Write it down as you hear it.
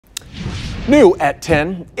New at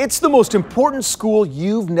 10, it's the most important school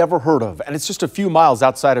you've never heard of, and it's just a few miles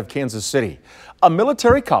outside of Kansas City. A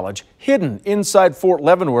military college hidden inside Fort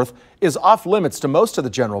Leavenworth is off limits to most of the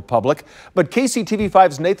general public, but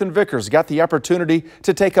KCTV5's Nathan Vickers got the opportunity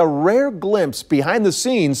to take a rare glimpse behind the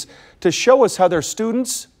scenes to show us how their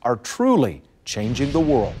students are truly changing the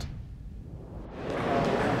world.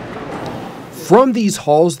 From these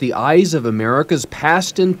halls, the eyes of America's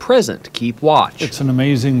past and present keep watch. It's an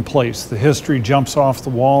amazing place. The history jumps off the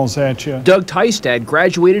walls at you. Doug Tystad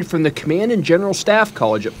graduated from the Command and General Staff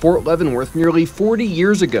College at Fort Leavenworth nearly 40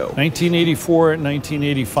 years ago. 1984 and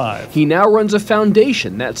 1985. He now runs a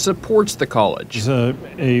foundation that supports the college. It's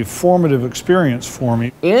a formative experience for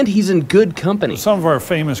me. And he's in good company. Some of our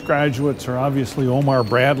famous graduates are obviously Omar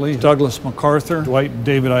Bradley, Douglas MacArthur, Dwight and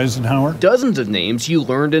David Eisenhower. Dozens of names you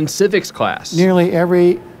learned in civics class. Nearly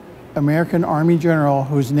every American Army general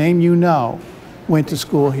whose name you know went to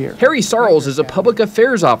school here. Harry Sarles is a public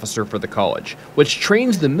affairs officer for the college, which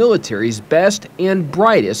trains the military's best and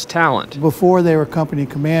brightest talent. Before they were company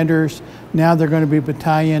commanders, now they're going to be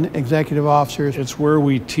battalion executive officers. It's where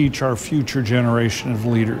we teach our future generation of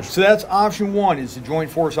leaders. So that's option one, is the Joint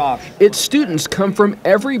Force option. Its students come from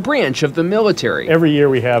every branch of the military. Every year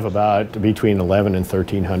we have about between 11 and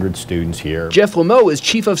 1,300 students here. Jeff Lameau is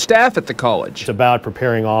chief of staff at the college. It's about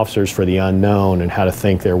preparing officers for the unknown and how to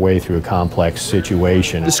think their way through a complex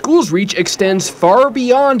situation. The school's reach extends far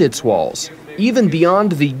beyond its walls, even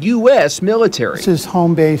beyond the U.S. military. This is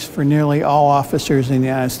home base for nearly all officers in the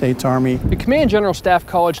United States Army. The Command General Staff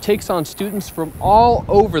College takes on students from all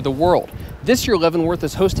over the world. This year, Leavenworth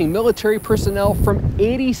is hosting military personnel from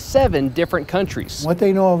 87 different countries. What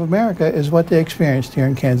they know of America is what they experienced here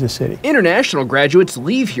in Kansas City. International graduates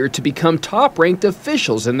leave here to become top-ranked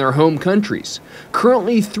officials in their home countries.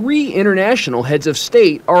 Currently, 3 international heads of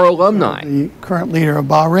state are alumni. The current leader of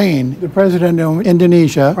Bahrain, the president of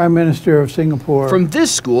Indonesia, prime minister of Singapore. From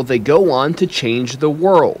this school, they go on to change the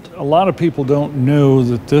world. A lot of people don't know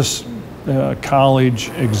that this college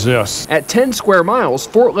exists. At 10 square miles,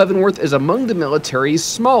 Fort Leavenworth is among the military's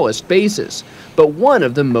smallest bases, but one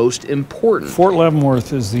of the most important. Fort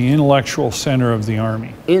Leavenworth is the intellectual center of the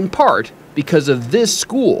Army. In part because of this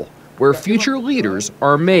school, where future leaders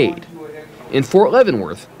are made. In Fort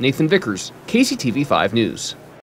Leavenworth, Nathan Vickers, KCTV5 News.